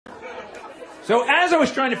So as I was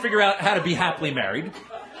trying to figure out how to be happily married,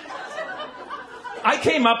 I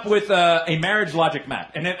came up with a marriage logic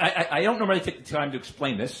map. And I don't normally take the time to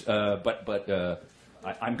explain this, but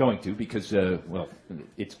I'm going to because, well,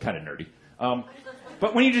 it's kind of nerdy.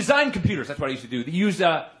 But when you design computers, that's what I used to do. They use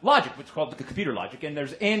logic, which is called the computer logic. And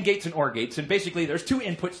there's AND gates and OR gates. And basically, there's two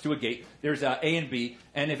inputs to a gate. There's A and B.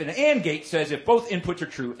 And if an AND gate says if both inputs are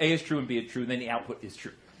true, A is true and B is true, then the output is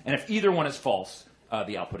true. And if either one is false,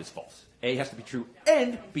 the output is false. A has to be true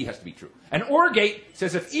and B has to be true. An OR gate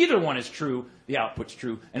says if either one is true, the output's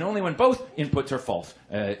true. And only when both inputs are false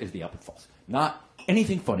is the output false. Not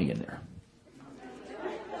anything funny in there.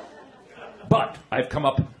 But I've come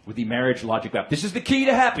up with the marriage logic map. This is the key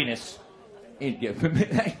to happiness.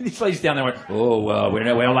 These ladies down there went, oh, we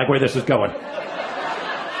don't like where this is going.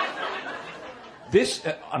 This,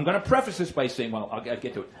 I'm going to preface this by saying, well, I'll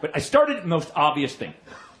get to it. But I started at the most obvious thing.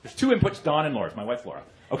 There's two inputs, Dawn and Laura's, my wife Laura.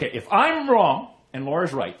 Okay, if I'm wrong and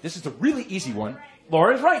Laura's right, this is a really easy one.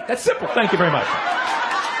 Laura's right. That's simple. Thank you very much.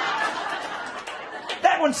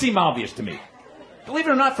 That one seemed obvious to me. Believe it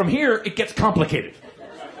or not, from here, it gets complicated.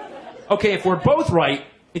 Okay, if we're both right,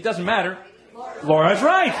 it doesn't matter. Laura's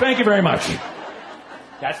right. Thank you very much.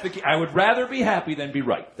 That's the key. I would rather be happy than be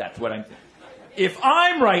right. That's what I'm thinking. If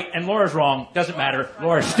I'm right and Laura's wrong, doesn't matter.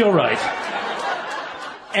 Laura's still right.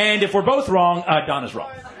 And if we're both wrong, Donna's wrong.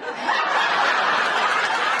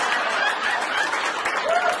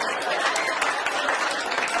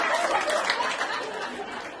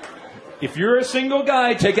 If you're a single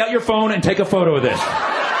guy, take out your phone and take a photo of this.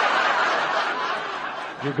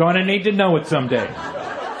 You're going to need to know it someday.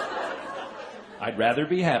 I'd rather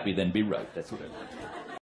be happy than be right. That's what I want.